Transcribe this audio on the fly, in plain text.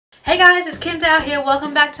Hey guys, it's KimDao here.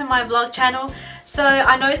 Welcome back to my vlog channel. So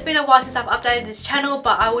I know it's been a while since I've updated this channel,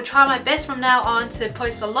 but I will try my best from now on to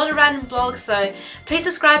post a lot of random vlogs. So please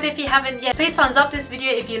subscribe if you haven't yet. Please thumbs up this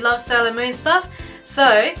video if you love Sailor Moon stuff.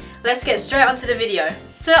 So let's get straight onto the video.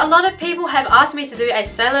 So a lot of people have asked me to do a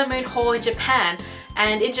Sailor Moon haul in Japan.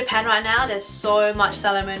 And in Japan right now, there's so much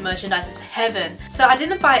Sailor Moon merchandise, it's heaven. So I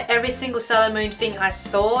didn't buy every single Sailor Moon thing I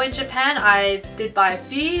saw in Japan. I did buy a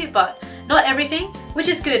few, but not everything, which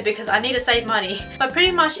is good because I need to save money. But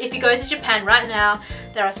pretty much if you go to Japan right now,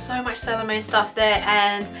 there are so much Sailor Moon stuff there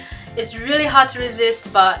and it's really hard to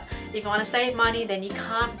resist, but if you want to save money then you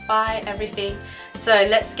can't buy everything. So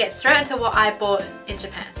let's get straight into what I bought in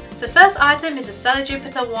Japan. So first item is a Sailor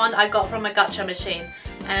Jupiter wand I got from a gacha machine.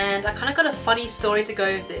 And I kind of got a funny story to go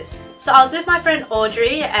with this. So I was with my friend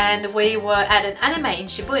Audrey and we were at an anime in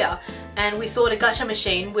Shibuya and we saw the gacha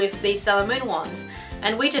machine with these Sailor Moon wands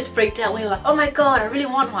and we just freaked out. We were like, oh my god, I really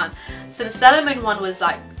want one. So the Sailor Moon one was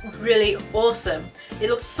like really awesome. It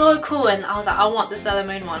looked so cool and I was like, I want the Sailor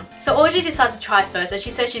Moon one. So Audrey decided to try first and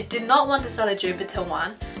she said she did not want the Sailor Jupiter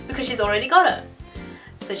one because she's already got it.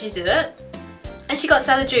 So she did it and she got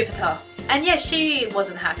Sailor Jupiter. And yeah, she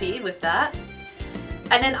wasn't happy with that.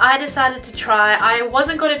 And then I decided to try. I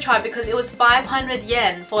wasn't going to try because it was 500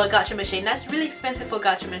 yen for a gacha machine. That's really expensive for a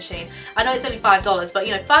gacha machine. I know it's only $5, but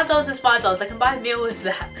you know, $5 is $5. I can buy a meal with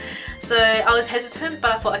that. So I was hesitant,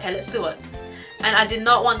 but I thought, okay, let's do it. And I did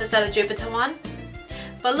not want the Sailor Jupiter one.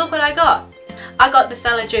 But look what I got. I got the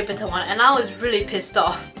Sailor Jupiter one and I was really pissed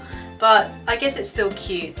off. But I guess it's still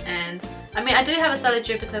cute. And I mean, I do have a Sailor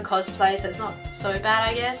Jupiter cosplay, so it's not so bad,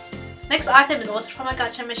 I guess. Next item is also from a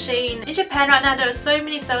gacha machine. In Japan right now there are so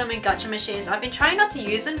many Sailor Moon gacha machines. I've been trying not to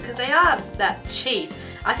use them because they are that cheap.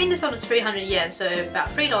 I think this one was 300 yen, so about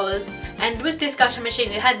 $3. And with this gacha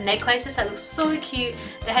machine it had necklaces that looked so cute.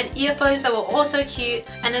 They had earphones that were also cute.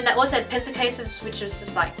 And then they also had pencil cases which was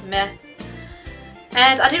just like meh.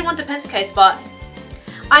 And I didn't want the pencil case, but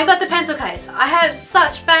I got the pencil case. I have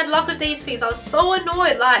such bad luck with these things. I was so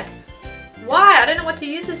annoyed, like, why? I don't know what to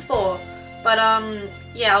use this for. But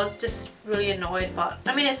yeah, I was just really annoyed, but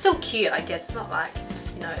I mean it's still cute, I guess. It's not like,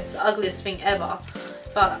 you know, the ugliest thing ever.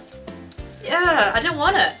 But yeah, I didn't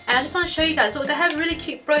want it. And I just want to show you guys, look, they have really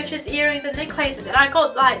cute brooches, earrings and necklaces and I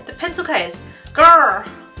got like the pencil case. Grrr!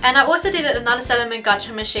 And I also did another Sailor Moon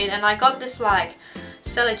gacha machine and I got this like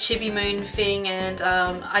Sailor Chibi Moon thing and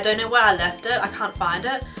I don't know where I left it, I can't find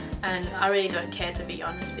it. And I really don't care, to be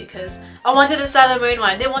honest, because I wanted a Sailor Moon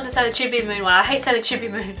one. I didn't want the Sailor Chibi Moon one. I hate Sailor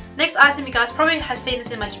Chibi Moon. Next item, you guys probably have seen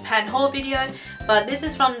this in my Japan haul video, but this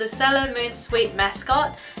is from the Sailor Moon Sweet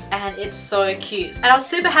mascot and it's so cute. And I was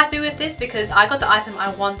super happy with this because I got the item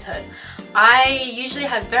I wanted. I usually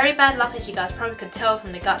have very bad luck, as you guys probably could tell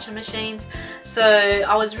from the gacha machines, so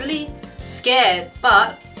I was really scared,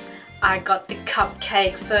 but I got the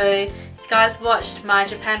cupcake. So guys watched my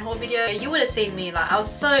Japan haul video, you would have seen me, like, I was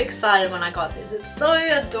so excited when I got this. It's so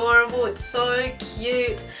adorable, it's so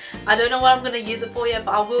cute. I don't know what I'm going to use it for yet,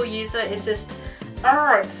 but I will use it. It's just,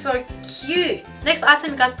 oh, it's so cute. Next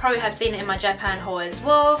item, you guys probably have seen it in my Japan haul as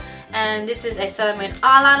well, and this is a Sailor Moon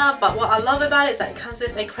eyeliner, but what I love about it is that it comes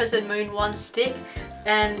with a Crescent Moon wand stick,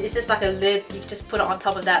 and it's just like a lid. You can just put it on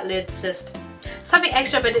top of that lid. It's just something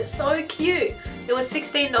extra, but it's so cute. It was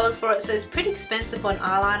 $16 for it, so it's pretty expensive for an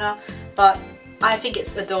eyeliner, but I think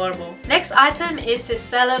it's adorable. Next item is this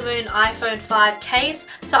Sailor Moon iPhone 5 case.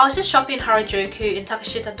 So I was just shopping in Harajuku in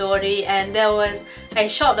Takashita Dori and there was a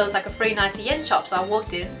shop that was like a 390 yen shop, so I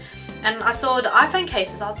walked in and I saw the iPhone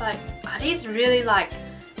cases. I was like, are these really like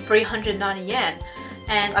 390 yen?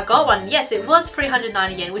 And I got one. Yes, it was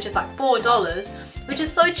 390 yen, which is like $4, which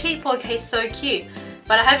is so cheap for a case, so cute.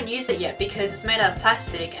 But I haven't used it yet because it's made out of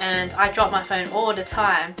plastic and I drop my phone all the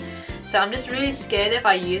time. So I'm just really scared if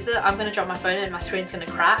I use it, I'm going to drop my phone and my screen's going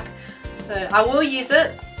to crack. So I will use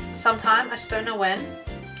it sometime, I just don't know when.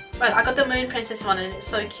 But I got the Moon Princess one and it's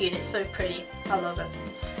so cute, it's so pretty. I love it.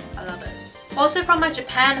 I love it. Also from my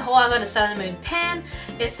Japan haul, I got a Sailor Moon pen.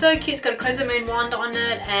 It's so cute, it's got a Crescent Moon wand on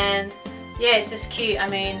it and yeah, it's just cute. I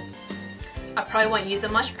mean, I probably won't use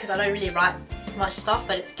it much because I don't really write much stuff,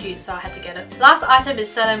 but it's cute, so I had to get it. Last item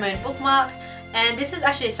is Sailor Moon bookmark. And this is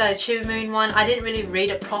actually a Sailor Chibi Moon one. I didn't really read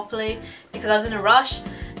it properly because I was in a rush,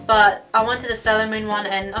 but I wanted a Sailor Moon one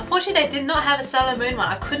and unfortunately they did not have a Sailor Moon one.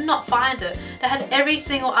 I could not find it. They had every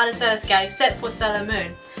single other Sailor Scout except for Sailor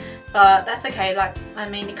Moon. But that's okay, like, I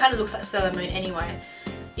mean, it kind of looks like Sailor Moon anyway.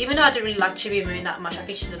 Even though I don't really like Chibi Moon that much, I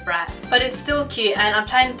think she's a brat. But it's still cute and I'm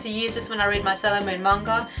planning to use this when I read my Sailor Moon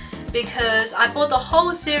manga because I bought the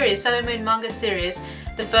whole series, Sailor Moon manga series,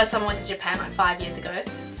 the first time I went to Japan like 5 years ago.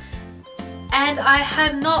 and I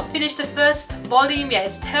have not finished the first volume yet.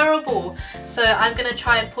 It's terrible. So I'm gonna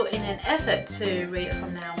try and put in an effort to read it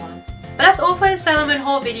from now on. But that's all for the Sailor Moon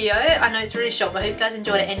haul video. I know it's really short, but I hope you guys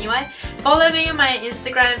enjoyed it anyway. Follow me on my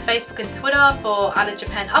Instagram, Facebook and Twitter for other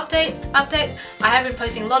Japan updates. I have been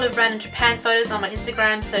posting a lot of random Japan photos on my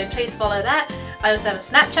Instagram, so please follow that. I also have a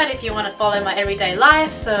Snapchat if you want to follow my everyday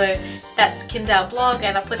life, so that's KimDao blog,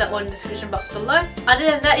 and I'll put that one in the description box below. Other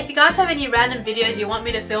than that, if you guys have any random videos you want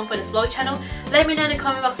me to film for this vlog channel, let me know in the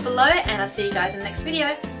comment box below, and I'll see you guys in the next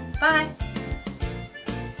video. Bye!